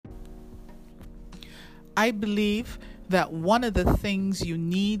I believe that one of the things you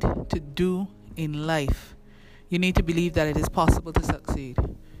need to do in life, you need to believe that it is possible to succeed.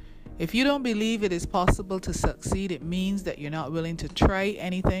 If you don't believe it is possible to succeed, it means that you're not willing to try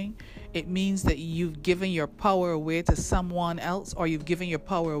anything. It means that you've given your power away to someone else, or you've given your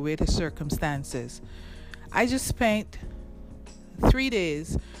power away to circumstances. I just spent 3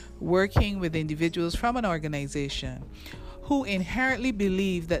 days working with individuals from an organization who inherently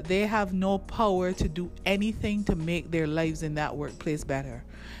believe that they have no power to do anything to make their lives in that workplace better.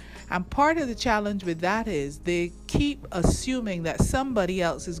 And part of the challenge with that is they keep assuming that somebody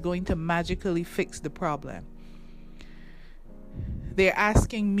else is going to magically fix the problem. They're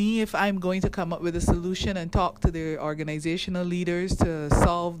asking me if I'm going to come up with a solution and talk to their organizational leaders to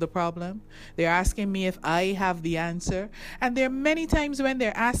solve the problem. They're asking me if I have the answer. And there are many times when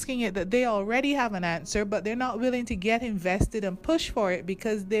they're asking it that they already have an answer, but they're not willing to get invested and push for it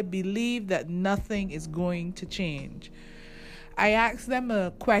because they believe that nothing is going to change. I asked them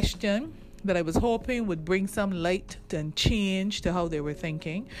a question that I was hoping would bring some light and change to how they were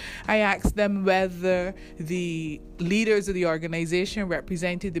thinking. I asked them whether the leaders of the organization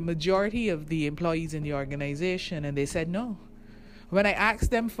represented the majority of the employees in the organization, and they said no. When I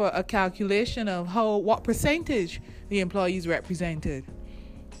asked them for a calculation of what percentage the employees represented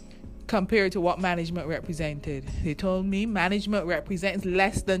compared to what management represented, they told me management represents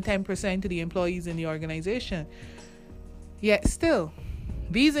less than 10% of the employees in the organization. Yet still,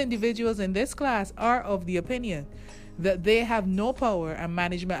 these individuals in this class are of the opinion that they have no power and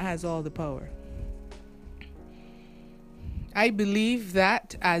management has all the power. I believe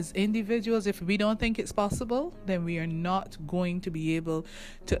that as individuals, if we don't think it's possible, then we are not going to be able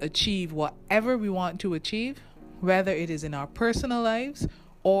to achieve whatever we want to achieve, whether it is in our personal lives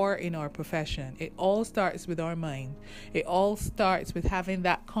or in our profession. It all starts with our mind. It all starts with having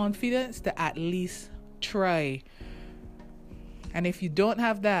that confidence to at least try. And if you don't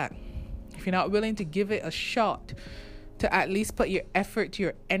have that, if you're not willing to give it a shot, to at least put your effort,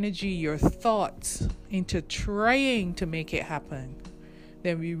 your energy, your thoughts into trying to make it happen,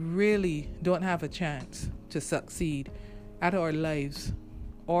 then we really don't have a chance to succeed at our lives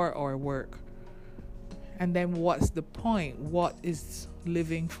or our work. And then what's the point? What is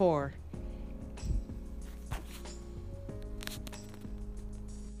living for?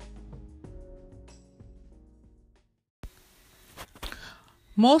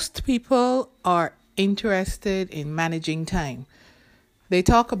 Most people are interested in managing time. They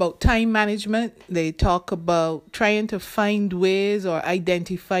talk about time management. They talk about trying to find ways or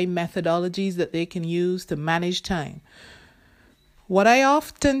identify methodologies that they can use to manage time. What I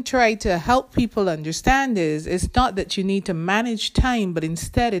often try to help people understand is it's not that you need to manage time, but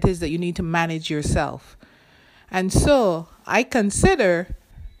instead it is that you need to manage yourself. And so I consider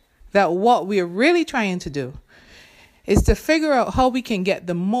that what we're really trying to do is to figure out how we can get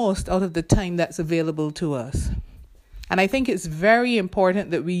the most out of the time that's available to us. And I think it's very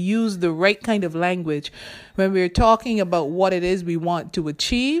important that we use the right kind of language when we're talking about what it is we want to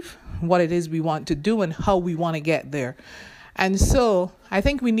achieve, what it is we want to do, and how we want to get there. And so I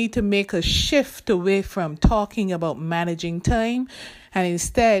think we need to make a shift away from talking about managing time and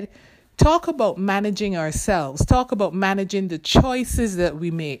instead talk about managing ourselves, talk about managing the choices that we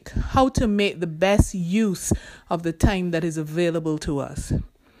make, how to make the best use of the time that is available to us.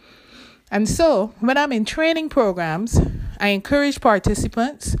 And so when I'm in training programs, I encourage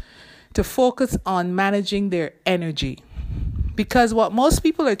participants to focus on managing their energy. Because what most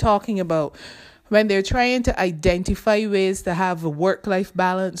people are talking about when they're trying to identify ways to have a work-life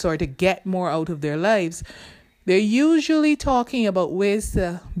balance or to get more out of their lives, they're usually talking about ways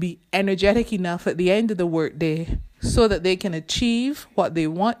to be energetic enough at the end of the workday so that they can achieve what they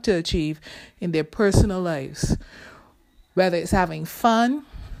want to achieve in their personal lives. Whether it's having fun,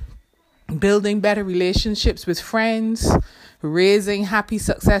 building better relationships with friends, raising happy,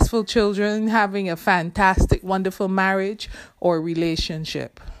 successful children, having a fantastic, wonderful marriage or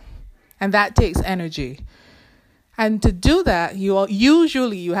relationship. And that takes energy. And to do that,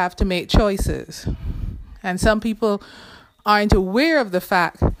 you have to make choices. And some people aren't aware of the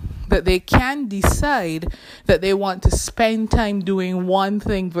fact that they can decide that they want to spend time doing one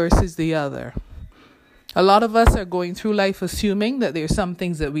thing versus the other. A lot of us are going through life assuming that there are some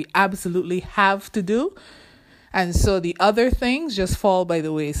things that we absolutely have to do, and so the other things just fall by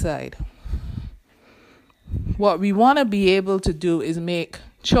the wayside. What we want to be able to do is make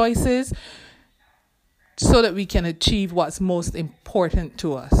choices so that we can achieve what's most important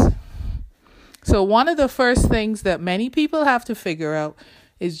to us. So one of the first things that many people have to figure out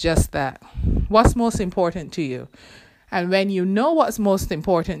is just that. What's most important to you? And when you know what's most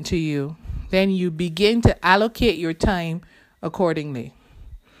important to you, then you begin to allocate your time accordingly.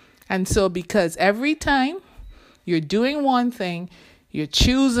 And so because every time you're doing one thing, you're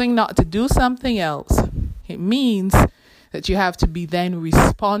choosing not to do something else, it means that you have to be then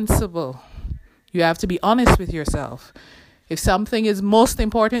responsible. You have to be honest with yourself. If something is most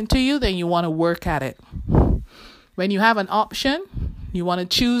important to you, then you want to work at it. When you have an option, you want to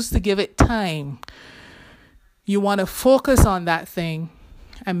choose to give it time. You want to focus on that thing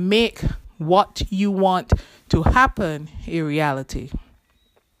and make what you want to happen a reality.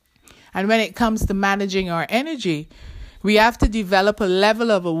 And when it comes to managing our energy, we have to develop a level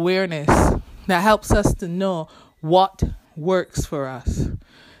of awareness that helps us to know what works for us.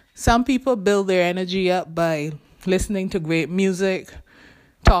 Some people build their energy up by listening to great music,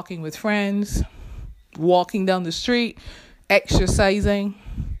 talking with friends, walking down the street, exercising,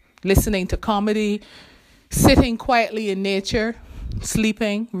 listening to comedy, sitting quietly in nature,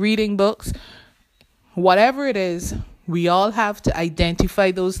 sleeping, reading books. Whatever it is, we all have to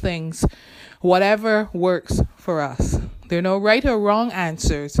identify those things, whatever works for us. There are no right or wrong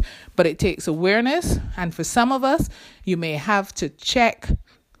answers, but it takes awareness. And for some of us, you may have to check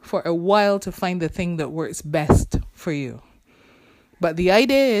for a while to find the thing that works best for you. But the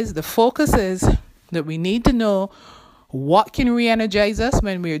idea is, the focus is that we need to know what can re-energize us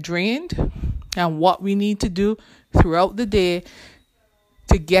when we're drained and what we need to do throughout the day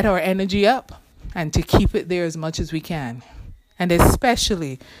to get our energy up and to keep it there as much as we can. And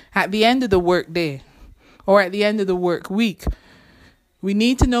especially at the end of the work day or at the end of the work week, we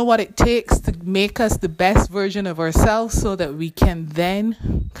need to know what it takes to make us the best version of ourselves so that we can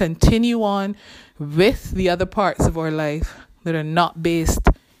then continue on with the other parts of our life that are not based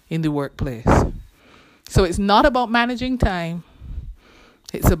in the workplace. So it's not about managing time.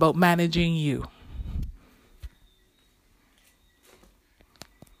 It's about managing you.